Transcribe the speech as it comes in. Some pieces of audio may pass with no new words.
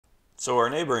So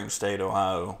our neighboring state,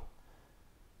 Ohio,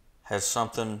 has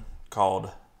something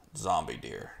called zombie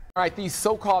deer. All right, these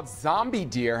so-called zombie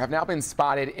deer have now been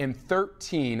spotted in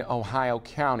 13 Ohio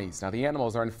counties. Now, the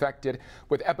animals are infected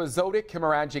with episodic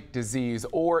hemorrhagic disease,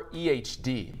 or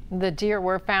EHD. The deer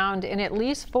were found in at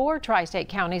least 4 tri-state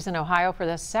counties in Ohio for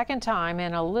the second time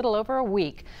in a little over a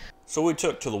week. So we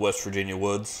took to the West Virginia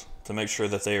woods to make sure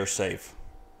that they are safe,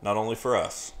 not only for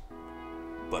us,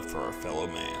 but for our fellow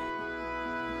man.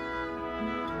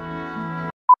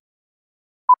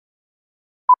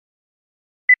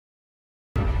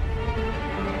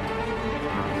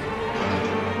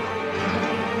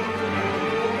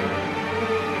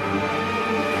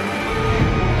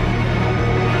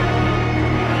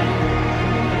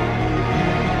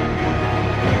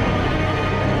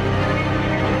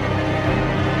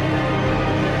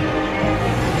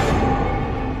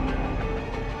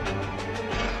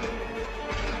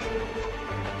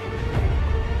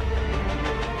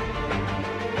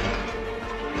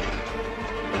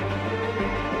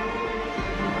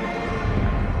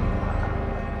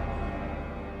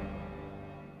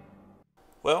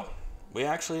 Well, we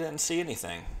actually didn't see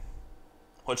anything,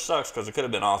 which sucks because it could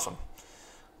have been awesome.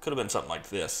 Could have been something like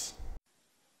this.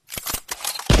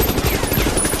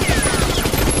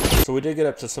 So we did get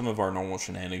up to some of our normal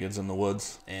shenanigans in the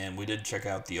woods, and we did check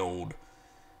out the old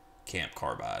Camp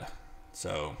Carbide.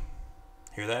 So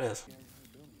here that is.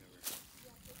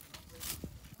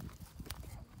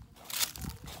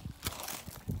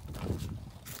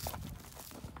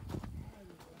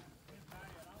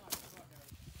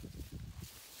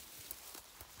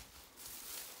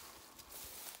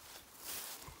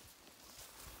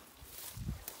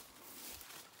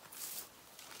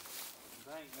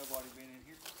 Ain't nobody been in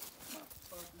here.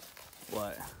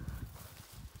 What?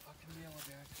 Fucking yellow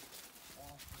jacket.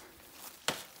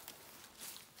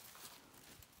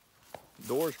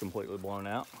 Door's completely blown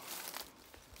out.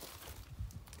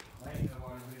 Ain't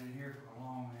nobody been in here for a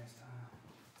long ass time.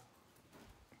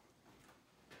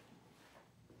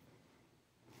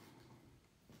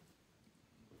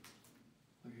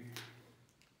 Look here.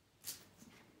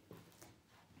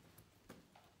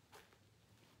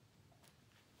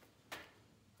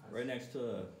 Right next to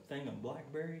a thing of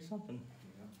blackberry or something.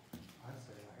 Yeah. I'd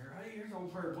say out here. Hey, here's an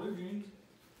old pair of blue jeans.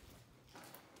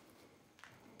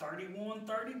 31,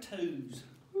 32s.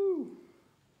 Woo.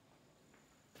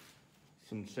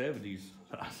 Some 70s.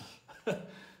 I'd stay out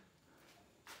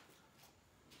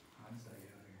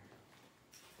here.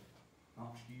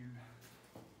 Not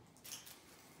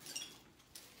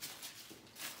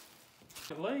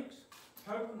scared. Lakes.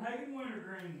 Copenhagen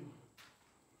wintergreen.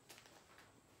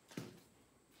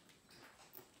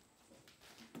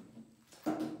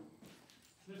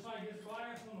 Just like this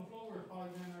glass on the floor has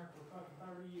probably been there for fucking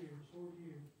 30 years, 40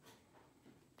 years.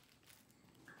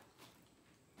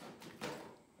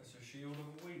 That's a shield of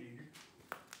a weed eater.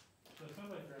 So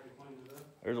somebody tried to clean it up.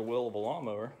 There's a wheel of a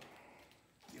lawnmower.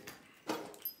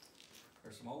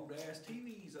 There's some old ass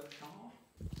TVs up top.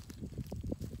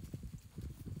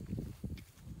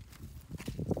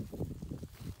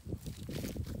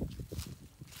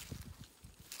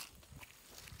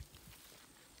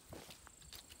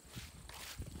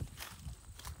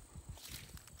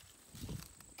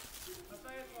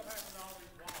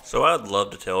 So I'd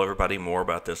love to tell everybody more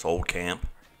about this old camp,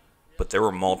 but there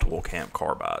were multiple Camp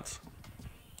Carbides,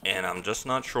 and I'm just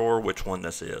not sure which one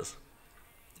this is.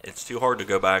 It's too hard to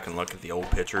go back and look at the old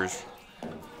pictures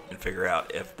and figure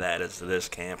out if that is this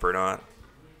camp or not.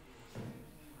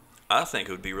 I think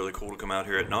it would be really cool to come out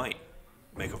here at night,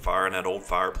 make a fire in that old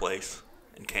fireplace,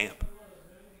 and camp.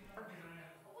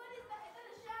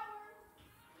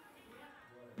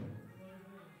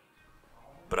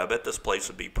 But I bet this place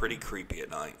would be pretty creepy at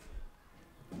night.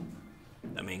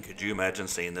 I mean, could you imagine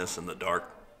seeing this in the dark?